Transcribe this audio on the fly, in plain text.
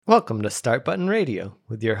Welcome to Start Button Radio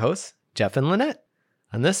with your hosts, Jeff and Lynette.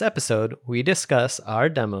 On this episode, we discuss our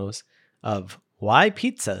demos of Why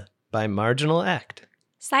Pizza by Marginal Act,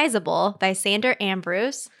 Sizable by Sander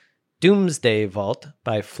Ambrose, Doomsday Vault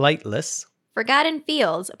by Flightless, Forgotten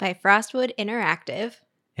Fields by Frostwood Interactive,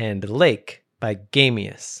 and Lake by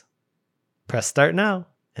Gamius. Press start now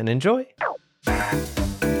and enjoy.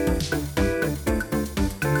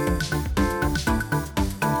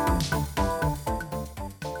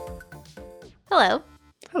 Hello.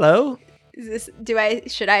 Hello.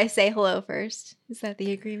 Should I say hello first? Is that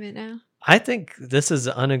the agreement now? I think this is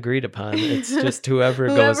unagreed upon. It's just whoever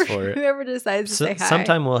goes for it. Whoever decides to say hi.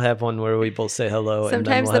 Sometime we'll have one where we both say hello. Sometimes and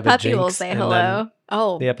then the we'll have puppy will say hello.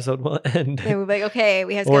 Oh. The episode will end. And we'll be like, okay,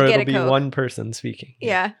 we have to or go get a it'll be Coke. one person speaking.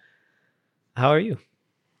 Yeah. How are you?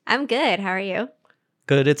 I'm good. How are you?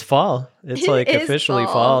 Good. It's fall. It's It like is officially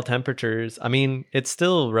fall. fall temperatures. I mean, it's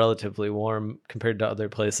still relatively warm compared to other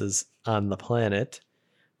places on the planet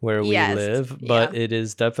where we Yes, live, but yeah. it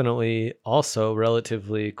is definitely also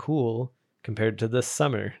relatively cool compared to this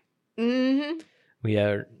summer. Mm-hmm. We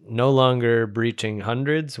are no longer breaching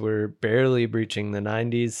hundreds. We're barely breaching the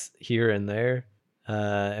 90s here and there.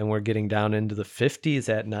 And we're getting down into the 50s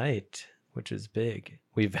at night, which is big.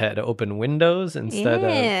 We've had open windows instead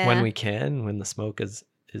of when we can, when the smoke is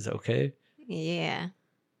okay. Yeah.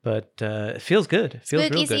 But it feels good. It feels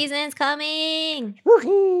Spooky real good. season's coming.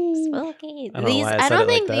 Woohoo! Spooky. I don't know why I said don't it like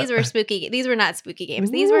think that. these were spooky. These were not spooky games.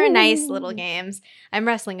 These were nice little games. I'm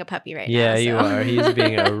wrestling a puppy right now. Yeah, you so. are. He's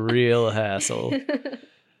being a real hassle.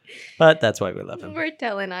 But that's why we love him. We're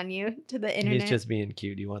telling on you to the internet. He's just being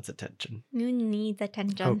cute. He wants attention. Who needs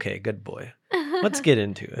attention? Okay, good boy. Let's get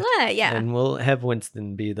into it. What? Yeah. And we'll have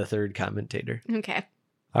Winston be the third commentator. Okay.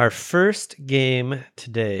 Our first game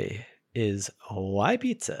today is Why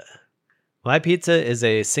Pizza? Why Pizza is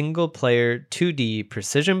a single-player 2D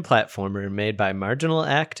precision platformer made by Marginal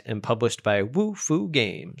Act and published by Woo Foo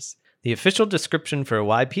Games. The official description for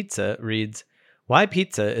Why Pizza reads, Why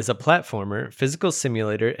Pizza is a platformer, physical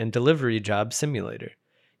simulator, and delivery job simulator.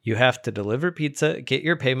 You have to deliver pizza, get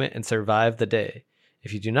your payment, and survive the day.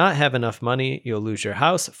 If you do not have enough money, you'll lose your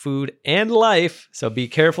house, food, and life, so be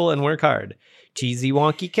careful and work hard. Cheesy,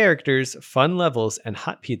 wonky characters, fun levels, and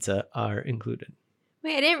hot pizza are included.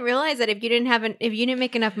 Wait, I didn't realize that if you didn't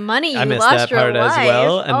make enough money, you I missed lost that your part life. as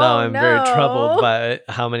well, and now Oh, I'm very no. troubled by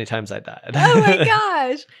how many times I died. Oh my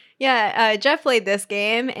gosh. Yeah, Jeff played this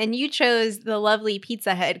game, and you chose the lovely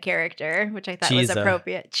Pizza Head character, which I thought was Cheesa.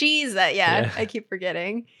 appropriate. Cheesa, Yeah. I keep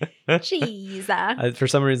forgetting. Cheesa. For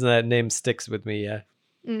some reason, that name sticks with me, yeah.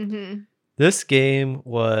 Mm-hmm. This game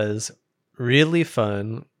was really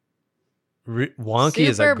fun. Wonky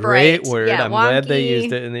is a Super great bright. word. Yeah, I'm glad they wonky.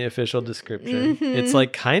 used it in the official description. Mhm. It's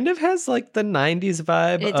like kind of has like the 90s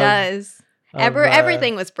vibe. It of, does. of,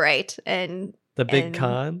 Everything was bright, and The Big and-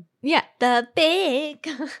 Con. yeah, the big.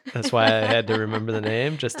 That's why I had to remember the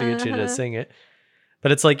name just to get you to Uh-huh. sing it.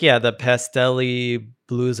 But it's like, yeah, the pastel-y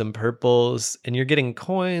blues and purples, and you're getting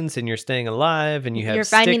coins, and you're staying alive, and you have You're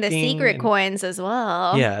finding the sticking, secret and- coins as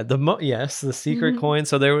well. Yeah, the secret Mhm. coins.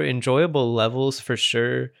 So there were enjoyable levels for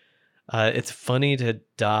sure. It's funny to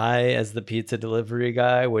die as the pizza delivery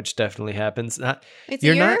guy, which definitely happens.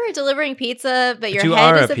 You're not- delivering pizza, but your you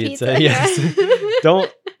head are is a a pizza, pizza. yes. Yeah.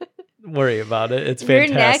 Don't worry about it. It's Your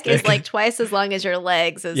fantastic. neck is like twice as long as your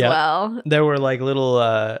legs as Yeah. well. There were like little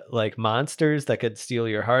like monsters that could steal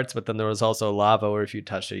your hearts, but then there was also lava where if you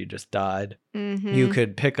touched it, you just died. Mhm. You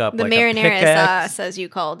could pick up the like marinara a pickaxe. sauce, as you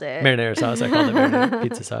called it. Marinara sauce. I called it marinara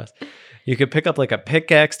pizza sauce. You could pick up like a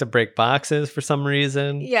pickaxe to break boxes for some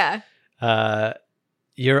reason. Yeah.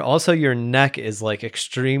 Your neck is like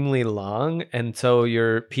extremely long, and so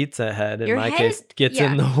your pizza head in Your my head case gets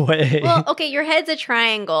yeah. in the way. Well, okay, your head's a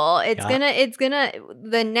triangle. Yeah. It's gonna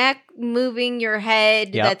the neck moving your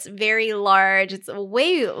head Yep. that's very large. It's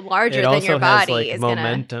way larger it than also your has body like is gonna.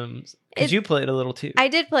 momentums because It- you played a little too. I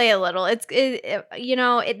did play a little. That's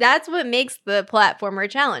what makes the platformer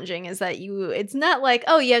challenging is that it's not like,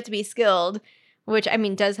 oh, you have to be skilled, which I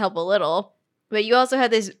mean does help a little, but you also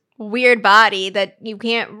have this weird body that you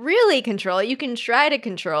can't really control. You can try to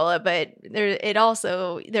control it, but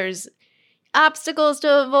there's obstacles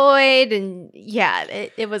to avoid, and yeah,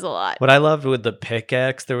 it was a lot. What I loved with the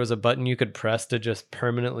pickaxe, there was a button you could press to just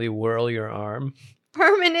permanently whirl your arm.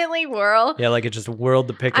 Permanently whirl. Yeah, like it just whirled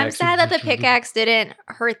the pickaxe. I'm sad that the pickaxe didn't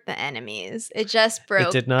hurt the enemies. It just broke.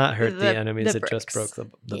 It did not hurt the the enemies. It just bricks. broke the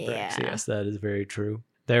bricks. Yeah. Yes, that is very true.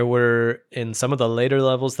 There were, in some of the later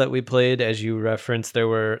levels that we played, as you referenced, there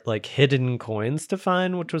were like hidden coins to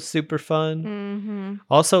find, which was super fun. Mm-hmm.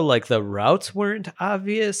 Also, like the routes weren't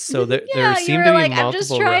obvious, so there Yeah, you seemed were to be like, I'm multiple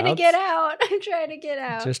just trying to get routes. out. I'm trying to get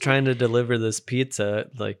out. Just trying to deliver this pizza.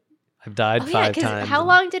 Like, I've died Oh yeah, 5 because times. how and-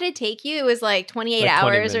 long did it take you? It was like 28 Like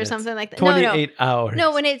 20 hours or minutes. something like that. 28 hours.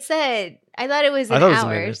 No, when it said, I thought it was in I thought it was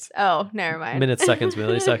hours. minutes. Oh, never mind. Minutes, seconds,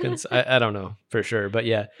 milliseconds. I don't know for sure, but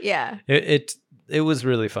yeah, Yeah. it was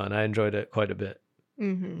really fun. I enjoyed it quite a bit.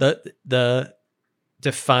 Mm-hmm. The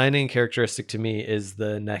defining characteristic to me is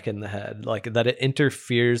the neck and the head, like that it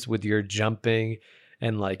interferes with your jumping,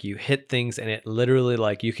 and like you hit things and it literally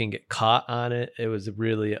like you can get caught on it. It was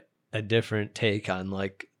really a different take on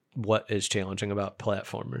like what is challenging about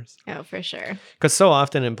platformers, Oh, for sure. because so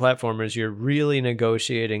often in platformers you're really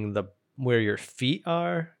negotiating where your feet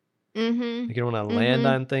are. Mm-hmm. Like you don't want to land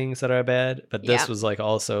on things that are bad, but this Yeah. was like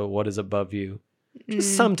also what is above you, which is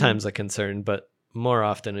Mhm. sometimes a concern, but more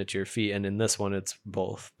often it's your feet, and in this one it's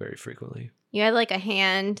both very frequently. You had like a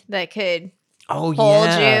hand that could Oh hold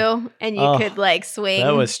yeah, you, and you Oh, could like swing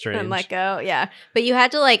was and strange. let go. Yeah, but you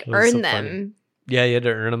had to like It was earn so funny. them. Yeah, you had to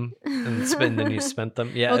earn them and then you spent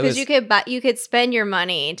them. Yeah, Well, it because was. you could spend your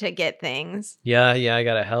money to get things. Yeah, I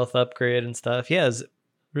got a health upgrade and stuff. Yeah, it's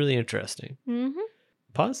really interesting. Mm-hmm.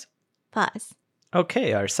 Pause. Pause.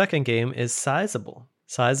 Okay, our second game is Sizable.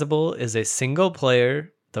 Sizable is a single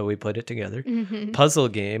player, though we played it together, Mm-hmm. puzzle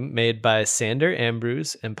game made by Sander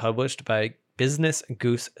Ambrose and published by Business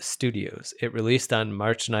Goose Studios. It released on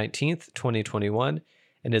March 19th, 2021,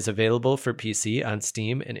 and is available for PC on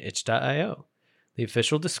Steam and itch.io. The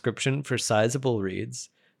official description for Sizable reads,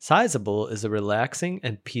 Sizable is a relaxing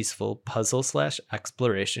and peaceful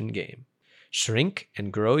puzzle/exploration game. Shrink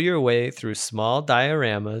and grow your way through small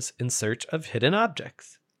dioramas in search of hidden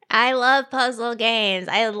objects. I love puzzle games.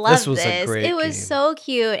 I love this. was a great It was game. so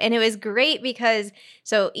cute, and it was great because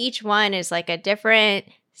so each one is like a different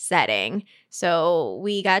setting. So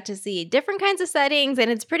we got to see different kinds of settings,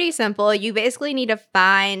 and it's pretty simple. You basically need to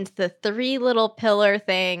find the 3 little pillar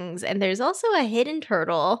things, and there's also a hidden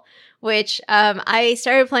turtle, which I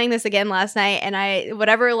started playing this again last night, and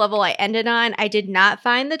whatever level I ended on, I did not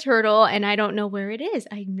find the turtle, and I don't know where it is.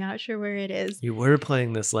 I'm not sure where it is. You were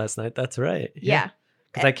playing this last night. That's right. Yeah.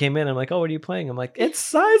 Because I came in, I'm like, oh, what are you playing? I'm like, it's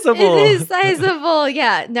Sizable. It is sizable.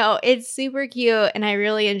 Yeah. No, it's super cute and I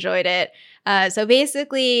really enjoyed it. So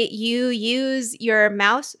basically, you use your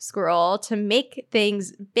mouse scroll to make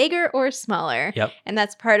things bigger or smaller. Yep. And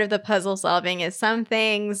that's part of the puzzle solving is some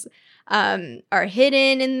things are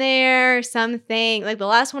hidden in there. Something like the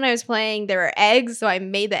last one I was playing, there were eggs. So I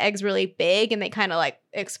made the eggs really big and they kind of like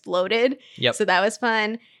exploded. Yep. So that was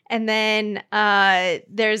fun. And then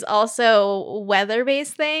there's also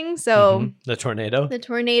weather-based things. So Mhm. The tornado. the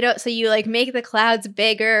tornado. So you like make the clouds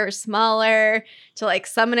bigger or smaller to like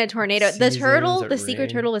summon a tornado. The Seasons turtle, or the secret rain.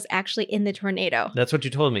 turtle was actually in the tornado. That's what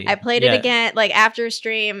you told me. I played Yeah. it again like after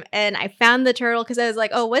stream and I found the turtle because I was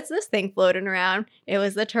like, oh, what's this thing floating around? It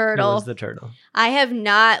was the It turtle. was the turtle. I have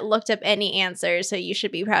not looked up any answers, so you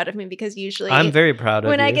should be proud of me because usually I'm very proud of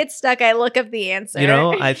when you. I get stuck, I look up the answer. You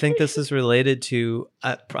know, I think this is related to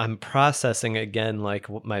I'm processing again like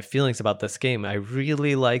my feelings about this game. I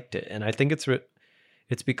really liked it, and I think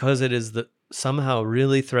it's because it is somehow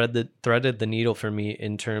really threaded the needle for me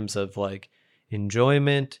in terms of like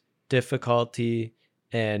enjoyment, difficulty,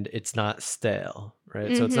 and it's not stale,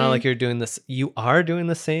 right? So it's not Mhm. like you are doing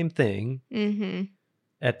the same thing Mm-hmm.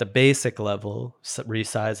 at the basic level,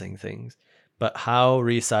 resizing things. But how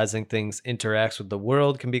resizing things interacts with the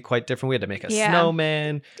world can be quite different. We had to make a Yeah.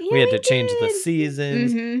 snowman. Yeah, we had to change the did.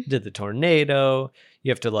 seasons. Mhm. Did the tornado.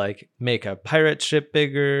 You have to like make a pirate ship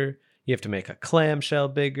bigger. You have to make a clamshell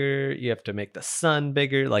bigger. You have to make the sun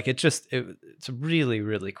bigger. Like it's really,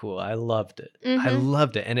 really cool. I loved it. I Mhm.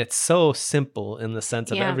 loved it. And it's so simple in the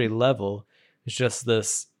sense of Yeah. every level. It's just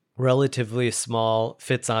this relatively small,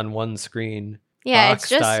 fits on one screen. Yeah, box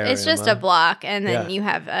it's just a diorama. block, and then Yeah. you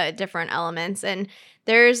have different elements, and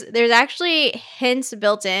there's actually hints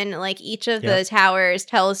built in. Like each of the Yep. towers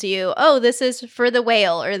tells you, oh, this is for the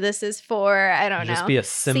whale, or this is for I don't It'll know, just be a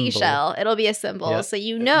symbol. seashell. It'll be a symbol, Yep. so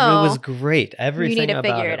you It know. was great. Everything to about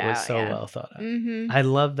figure it it was out, so yeah. well thought out. Mm-hmm. I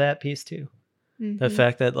love that piece too. The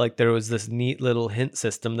fact that like there was this neat little hint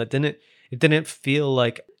system that didn't feel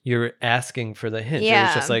like you're asking for the hint. It was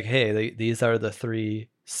Yeah. just like, hey, these are the 3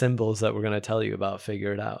 symbols that we're going to tell you about.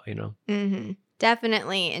 Figure it out, you know. Mm-hmm.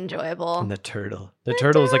 Definitely enjoyable. And the turtle. The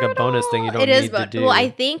turtle is like a bonus thing you don't It is need to do. Well, I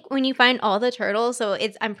think when you find all the turtles, so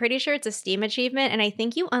I'm pretty sure it's a Steam achievement, and I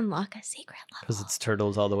think you unlock a secret level. Because it's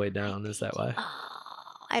turtles all the way down. Is that why? Oh,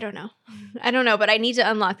 I don't know. I don't know, but I need to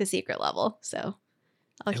unlock the secret level. So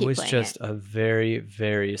I'll It keep was playing just it. a very,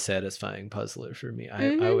 very satisfying puzzler for me. I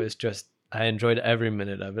Mhm. was just, I enjoyed every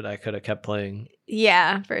minute of it. I could have kept playing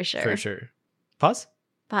Yeah, for for sure. sure. Pause.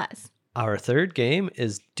 Pause. Our third game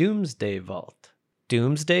is Doomsday Vault.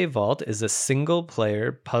 Doomsday Vault is a single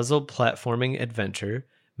player puzzle platforming adventure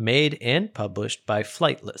made and published by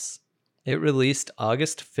Flightless. It released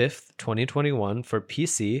August 5th, 2021 for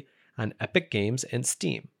PC on Epic Games and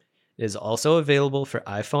Steam. It is also available for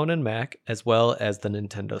iPhone and Mac, as well as the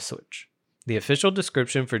Nintendo Switch. The official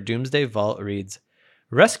description for Doomsday Vault reads,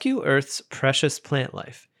 rescue Earth's precious plant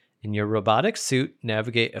life. In your robotic suit,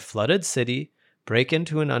 navigate a flooded city, break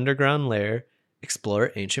into an underground lair,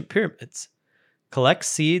 explore ancient pyramids. Collect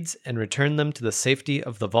seeds and return them to the safety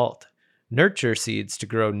of the vault. Nurture seeds to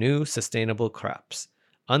grow new, sustainable crops.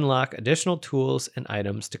 Unlock additional tools and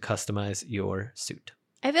items to customize your suit.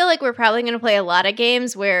 I feel like we're probably going to play a lot of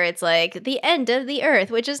games where it's like the end of the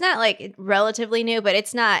earth, which is not like relatively new, but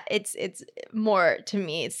it's not. It's more to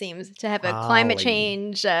me. It seems to have a climate Ollie.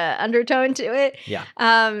 change undertone to it. Yeah.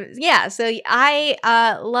 Yeah. So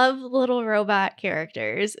I love little robot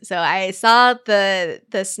characters. So I saw the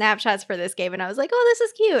snapshots for this game, and I was like, oh, this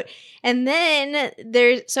is cute. And then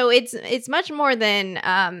it's much more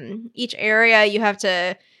than each area you have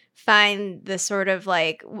to find the sort of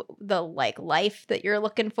like the like life that you're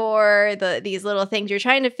looking for, these little things you're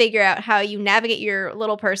trying to figure out how you navigate your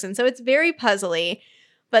little person. So it's very puzzly.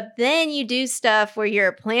 But then you do stuff where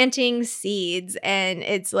you're planting seeds and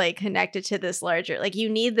it's like connected to this larger, like you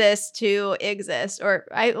need this to exist.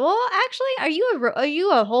 Actually, are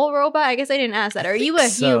you a whole robot? I guess I didn't ask that. Are you a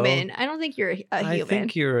human? I don't think you're a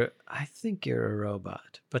human. I think you're a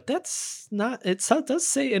robot, but that's not. It does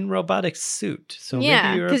say in robotic suit, so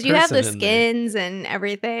yeah, maybe you're because you have the person in there. skins and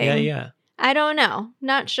everything. Yeah. I don't know.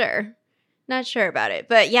 Not sure about it.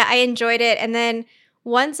 But yeah, I enjoyed it. And then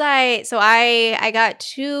once I got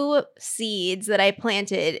 2 seeds that I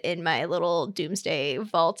planted in my little Doomsday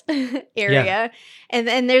Vault area. And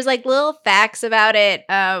then there's like little facts about it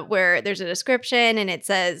where there's a description and it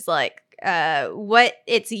says like what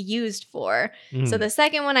it's used for. So the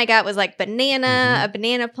second one I got was like a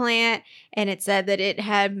banana plant, and it said that it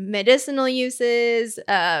had medicinal uses,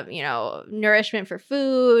 nourishment for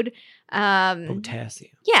food.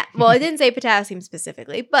 Potassium. Yeah, well, it didn't say potassium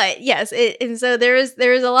specifically, but yes, and so there is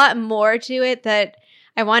a lot more to it that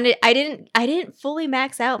I wanted. I didn't fully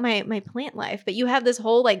max out my plant life, but you have this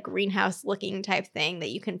whole like greenhouse looking type thing that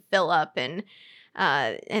you can fill up, and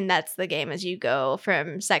that's the game as you go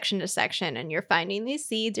from section to section, and you're finding these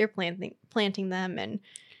seeds, you're planting them, and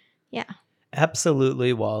yeah,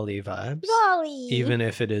 absolutely Wall-E vibes. Wall-E, even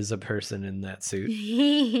if it is a person in that suit.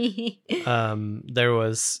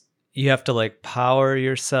 You have to like power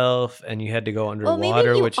yourself, and you had to go underwater. Well,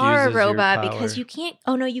 maybe you which are a uses your robot power. because you can't.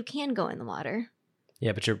 Oh no, you can go in the water.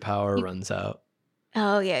 Yeah, but your power runs out.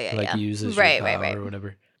 Oh yeah, like yeah. uses your power or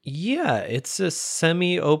whatever. Yeah, it's a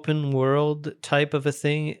semi-open world type of a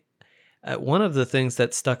thing. One of the things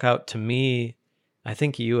that stuck out to me, I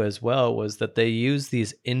think you as well, was that they use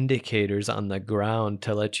these indicators on the ground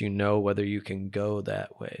to let you know whether you can go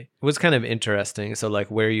that way. It was kind of interesting. So like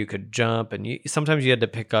where you could jump, and sometimes you had to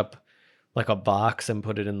pick up like a box and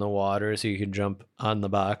put it in the water so you could jump on the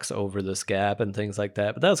box over this gap and things like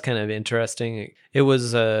that. But that was kind of interesting. It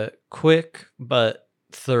was quick but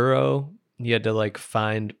thorough. You had to like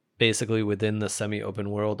find basically within the semi-open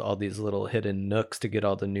world all these little hidden nooks to get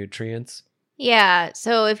all the nutrients. Yeah,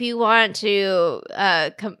 so if you want to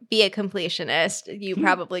be a completionist, you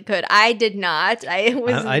probably could. I did not. I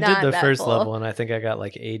did the first level, and I think I got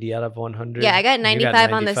like 80 out of 100. Yeah, I got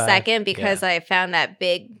 95 on the second because I found that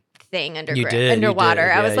big thing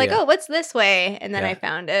underwater. I was like, oh, what's this way? And then I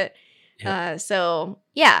found it. Yeah.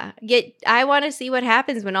 I want to see what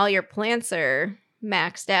happens when all your plants are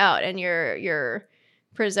maxed out and you're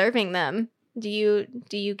preserving them. Do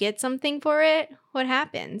you get something for it? What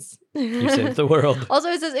happens? You saved the world. Also,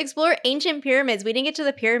 it says explore ancient pyramids. We didn't get to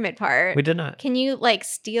the pyramid part. We did not. Can you like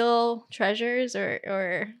steal treasures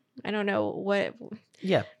or I don't know what?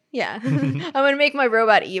 Yeah. Yeah. I'm gonna make my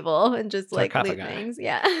robot evil and just like loot Sarcophagi. things.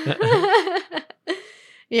 Yeah.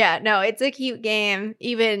 Yeah, no, it's a cute game,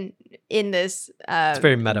 even in this it's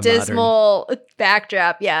very dismal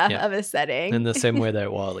backdrop, of a setting. In the same way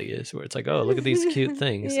that Wall-E is, where it's like, oh, look at these cute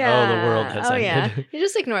things. Yeah. Oh, the world has ended. Yeah. You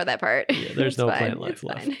just ignore that part. Yeah, there's no plant life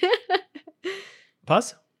left.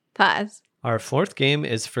 Pause. Our fourth game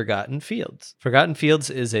is Forgotten Fields. Forgotten Fields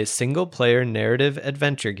is a single-player narrative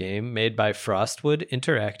adventure game made by Frostwood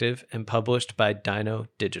Interactive and published by Dino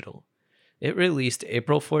Digital. It released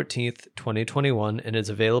April 14th, 2021, and is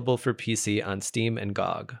available for PC on Steam and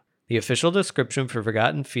GOG. The official description for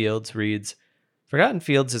Forgotten Fields reads, Forgotten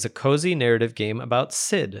Fields is a cozy narrative game about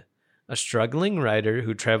Sid, a struggling writer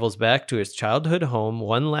who travels back to his childhood home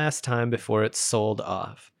one last time before it's sold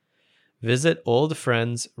off. Visit old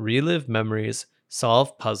friends, relive memories,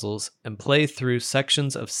 solve puzzles, and play through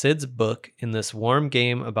sections of Sid's book in this warm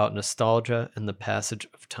game about nostalgia and the passage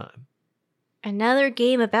of time. Another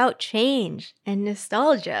game about change and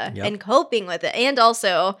nostalgia Yep. and coping with it. And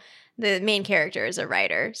also the main character is a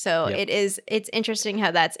writer. So Yep. it's interesting how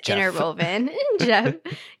that's Jeff. interwoven. Jeff.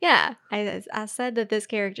 Yeah. I said that this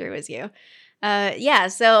character was you. Yeah,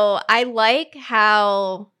 so I like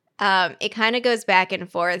how it kind of goes back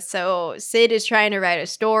and forth. So Sid is trying to write a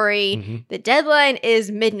story. Mhm. The deadline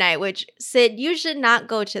is midnight, which Sid, you should not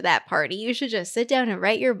go to that party. You should just sit down and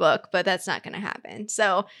write your book, but that's not going to happen.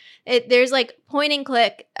 So there's like point and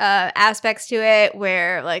click aspects to it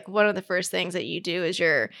where like one of the first things that you do is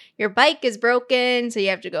your bike is broken. So you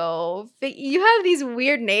have to go, you have these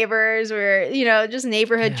weird neighbors where, just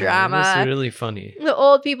neighborhood Yeah, drama. It's really funny. The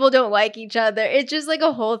old people don't like each other. It's just like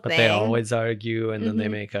a whole But thing. they always argue, and then they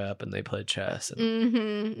Mhm. make up and they play chess. And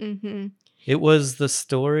Mm-hmm. it was the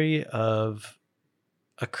story of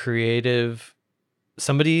a creative,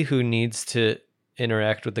 somebody who needs to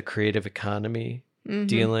interact with the creative economy, Mm-hmm.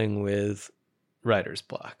 dealing with writer's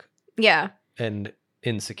block Yeah. and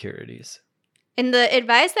insecurities. And the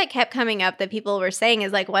advice that kept coming up that people were saying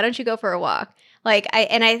is like, why don't you go for a walk? Like,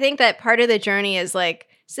 I think that part of the journey is like,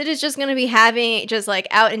 Sid is just going to be having just like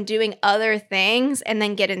out and doing other things and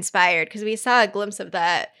then get inspired. Because we saw a glimpse of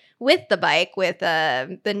that with the bike, with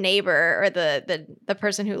the neighbor or the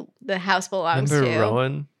person who the house belongs Remember to.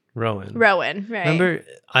 Rowan? Rowan, right. Remember,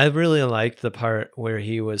 I really liked the part where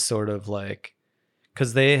he was sort of like,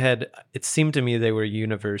 because they had, it seemed to me they were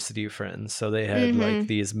university friends. So they had like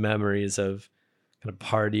these memories of kind of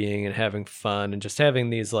partying and having fun and just having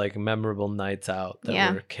these like memorable nights out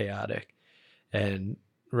that were chaotic. And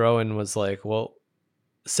Rowan was like, well,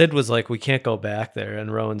 Sid was like, we can't go back there.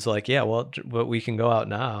 And Rowan's like, yeah, well, but we can go out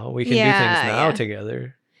now. We can do things now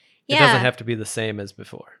together. It doesn't have to be the same as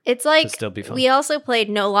before. It's like, still be fun. We also played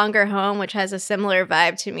No Longer Home, which has a similar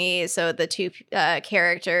vibe to me. So the two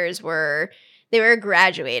characters were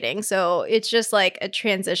graduating. So it's just like a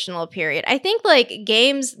transitional period. I think like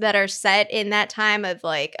games that are set in that time of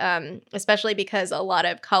like, especially because a lot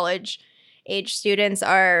of college age students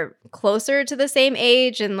are closer to the same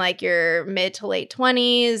age and like your mid to late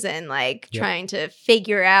 20s and like trying to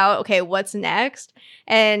figure out, okay, what's next?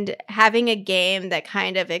 And having a game that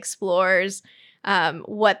kind of explores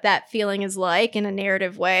what that feeling is like in a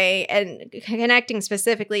narrative way and connecting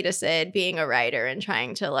specifically to Sid being a writer and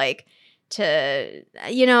trying to like, Sid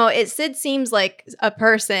seems like a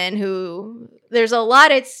person who there's a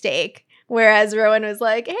lot at stake. Whereas Rowan was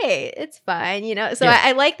like, hey, it's fine, So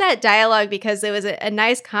I like that dialogue because it was a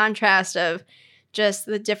nice contrast of just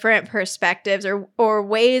the different perspectives or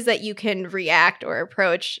ways that you can react or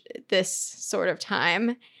approach this sort of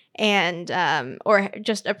time and or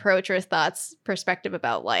just approach your thoughts perspective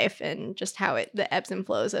about life and just how the ebbs and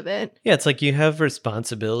flows of it. Yeah, it's like you have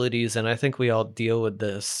responsibilities, and I think we all deal with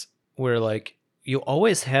this where like you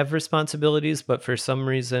always have responsibilities, but for some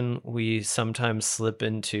reason we sometimes slip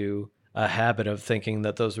into a habit of thinking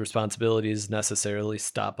that those responsibilities necessarily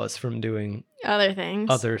stop us from doing other things.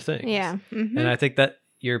 Yeah. Mm-hmm. And I think that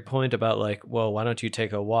your point about like, well, why don't you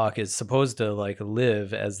take a walk is supposed to like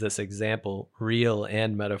live as this example, real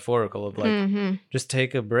and metaphorical, of like, just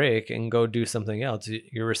take a break and go do something else.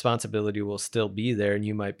 Your responsibility will still be there and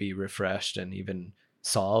you might be refreshed and even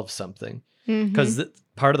solve something. Because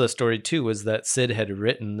part of the story too was that Sid had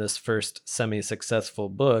written this first semi-successful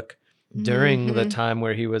book during the time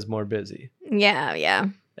where he was more busy. Yeah.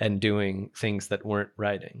 And doing things that weren't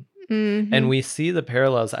writing. And we see the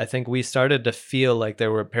parallels. I think we started to feel like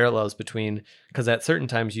there were parallels between, because at certain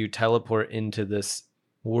times you teleport into this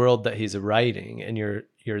world that he's writing and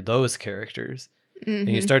you're those characters. And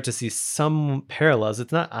you start to see some parallels.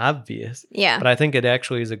 It's not obvious. Yeah. But I think it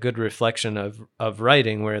actually is a good reflection of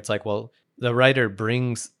writing where it's like, well, the writer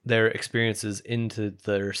brings their experiences into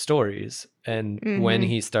their stories. And when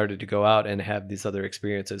he started to go out and have these other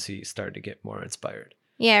experiences, he started to get more inspired.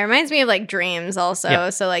 Yeah, it reminds me of like dreams also. Yeah.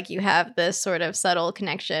 So like you have this sort of subtle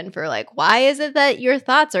connection for like, why is it that your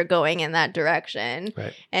thoughts are going in that direction?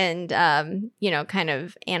 Right. And, kind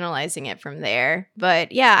of analyzing it from there.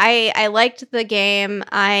 But yeah, I liked the game.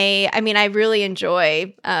 I mean, I really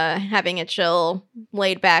enjoy having a chill,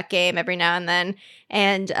 laid back game every now and then.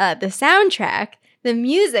 And the soundtrack, the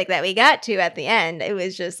music that we got to at the end, it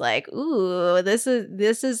was just like, ooh, this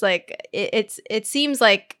is like, it seems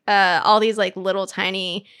like all these like little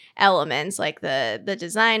tiny elements, like the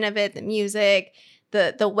design of it, the music,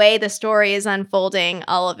 the way the story is unfolding,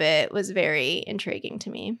 all of it was very intriguing to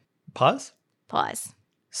me. Pause. Pause.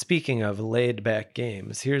 Speaking of laid back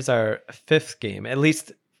games, here's our fifth game. At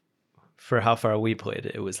least for how far we played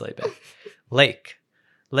it, it was laid back. Lake.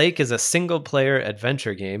 Lake is a single-player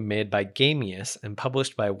adventure game made by Gamius and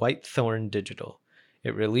published by Whitethorn Digital.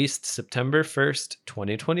 It released September 1st,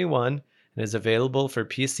 2021, and is available for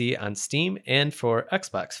PC on Steam and for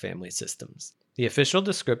Xbox family systems. The official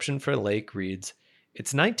description for Lake reads,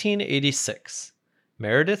 "It's 1986.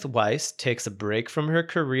 Meredith Weiss takes a break from her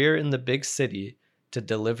career in the big city to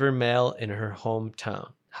deliver mail in her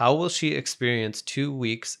hometown. How will she experience 2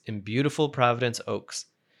 weeks in beautiful Providence Oaks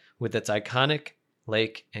with its iconic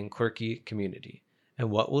lake and quirky community? And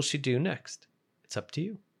what will she do next? It's up to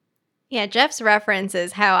you." Yeah, Jeff's reference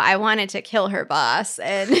is how I wanted to kill her boss,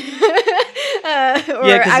 and or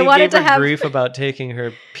Because I he wanted gave her to have grief about taking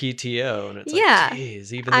her PTO, and it's Yeah. like,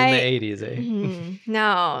 geez, even in the 80s, eh?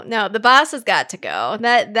 No, the boss has got to go.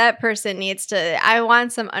 That person needs to. I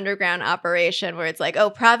want some underground operation where it's like, oh,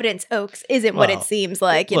 Providence Oaks isn't what it Well, seems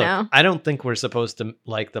like, you Look, know. I don't think we're supposed to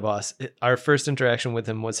like the boss. Our first interaction with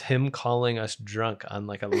him was him calling us drunk on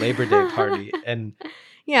like a Labor Day party, and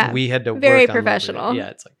Yeah, we had to very work on Labor Day. professional. Yeah,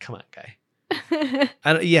 it's like, come on,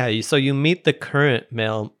 guy. So you meet the current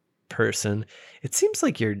male person. It seems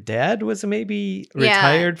like your dad was maybe Yeah.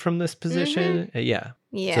 retired from this position. Yeah.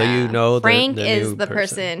 Yeah. So you know Frank the is new the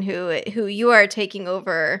person who you are taking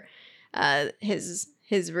over his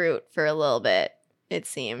route for a little bit, it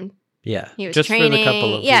seemed. Yeah. He was just training. for the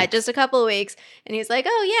couple of yeah, weeks. just a couple of weeks. And he was like,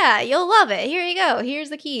 "Oh yeah, you'll love it. Here you go. Here's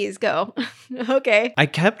the keys. Go." Okay. I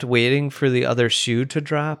kept waiting for the other shoe to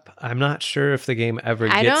drop. I'm not sure if the game ever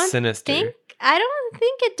I gets don't sinister. I don't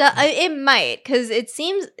think it does. It might, because it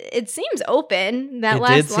seems open. That It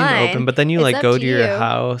last did seem line. open, but then you It's like up go to to your you.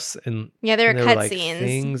 house and Yeah, there are there were like cutscenes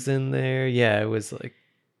things in there. Yeah, it was like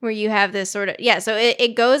where you have this sort of So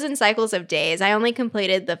it goes in cycles of days. I only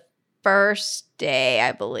completed the first day,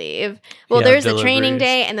 I believe. Well, Yeah, there's the training deliveries.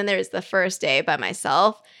 day, and then there's the first day by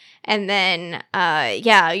myself, and then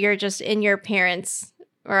you're just in your parents',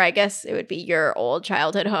 or I guess it would be your old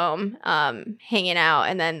childhood home, hanging out,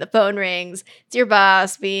 and then the phone rings. It's your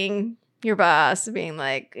boss being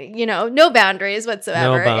like, no boundaries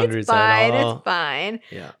whatsoever. No boundaries it's fine. at all. It's fine.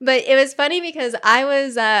 Yeah. But it was funny because I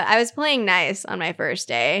was playing nice on my first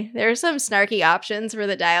day. There were some snarky options for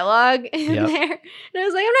the dialogue in Yep. there. And I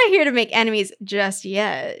was like, I'm not here to make enemies just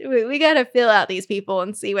yet. We got to feel out these people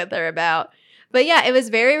and see what they're about. But yeah, it was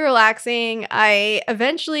very relaxing. I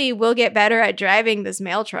eventually will get better at driving this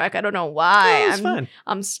mail truck. I don't know why. Oh, it was fun.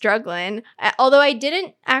 I'm struggling. Although I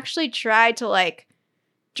didn't actually try to like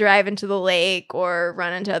drive into the lake or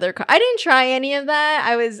run into other cars. I didn't try any of that.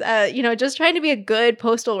 I was just trying to be a good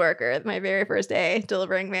postal worker my very first day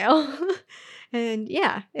delivering mail. And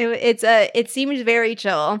yeah, it seemed very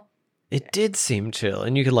chill. It did seem chill,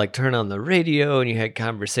 and you could like turn on the radio and you had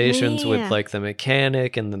conversations Yeah. with like the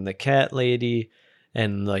mechanic and then the cat lady,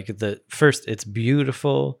 and like it's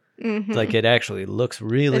beautiful. Mhm. Like it actually looks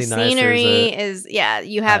really the nice. scenery There's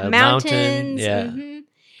you have a mountain, mountains. yeah. Mhm.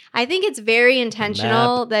 I think it's very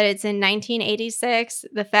intentional that it's in 1986.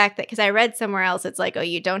 The fact that, because I read somewhere else, it's like, oh,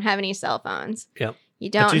 you don't have any cell phones. Yep. You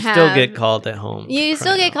don't but you have. still get called at home. You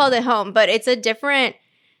still get called at home, but it's a different.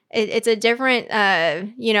 It's a different,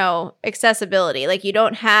 accessibility. Like you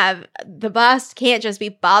don't have, the boss can't just be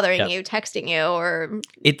bothering Yep. you, texting you, or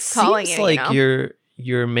It calling seems you, like know?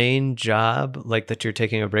 your main job, like that you're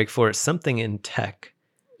taking a break for, is something in tech.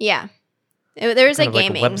 yeah. There was Kind a of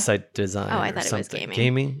like gaming. website design. Oh, I or thought it was something. gaming.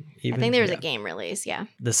 Gaming. I Even think there was Yeah. a game release. Yeah.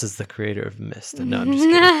 This is the creator of Myst. No, I'm just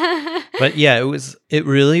kidding. But yeah, it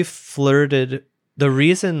really flirted. The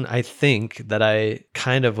reason I think that I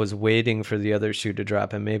kind of was waiting for the other shoe to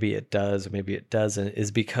drop, and maybe it does, or maybe it doesn't,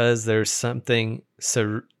 is because there's something.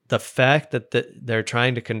 So the fact that they're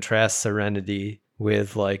trying to contrast Serenity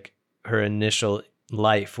with like her initial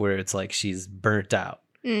life, where it's like she's burnt out,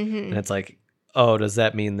 Mm-hmm. and it's like, oh, does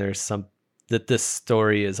that mean that this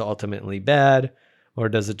story is ultimately bad, or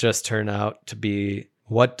does it just turn out to be,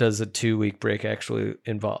 what does a 2-week break actually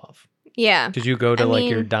involve? Yeah. Did you go to I like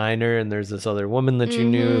your mean- diner and there's this other woman that you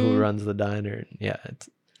knew who Mhm. runs the diner? Yeah.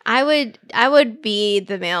 I would be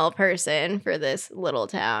the male person for this little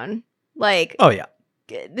town. Like, Oh yeah.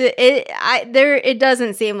 it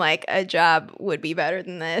doesn't seem like a job would be better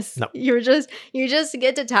than this. No. You just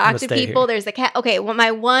get to talk gonna to stay people. here. There's the cat. Okay, well,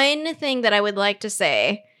 my one thing that I would like to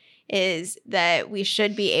say is that we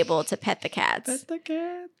should be able to pet the cats. Pet the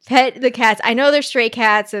cat. Pet the cats. I know there's stray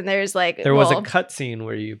cats and there's like There was a well, cutscene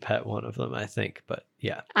where you pet one of them, I think, but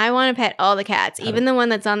Yeah. I want to pet all the cats, Pet even the one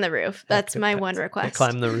that's on the roof. That's Active my pets. one They request.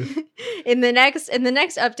 climb the roof. In the next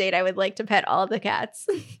update, I would like to pet all the cats.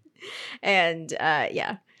 And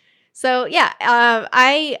yeah. So yeah,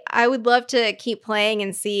 I would love to keep playing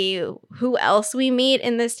and see who else we meet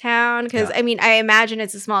in this town, because Yeah. I mean, I imagine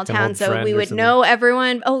it's a small An town, old so friend we or would something. know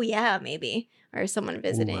everyone. Oh yeah, maybe, or someone Ooh, a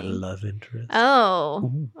visiting. love interest. Oh,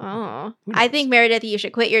 Ooh. oh. Who I knows? think Meredith, you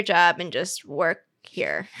should quit your job and just work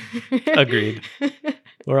here. Agreed.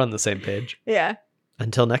 We're on the same page. Yeah.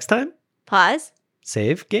 Until next time, Pause.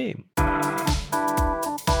 save game.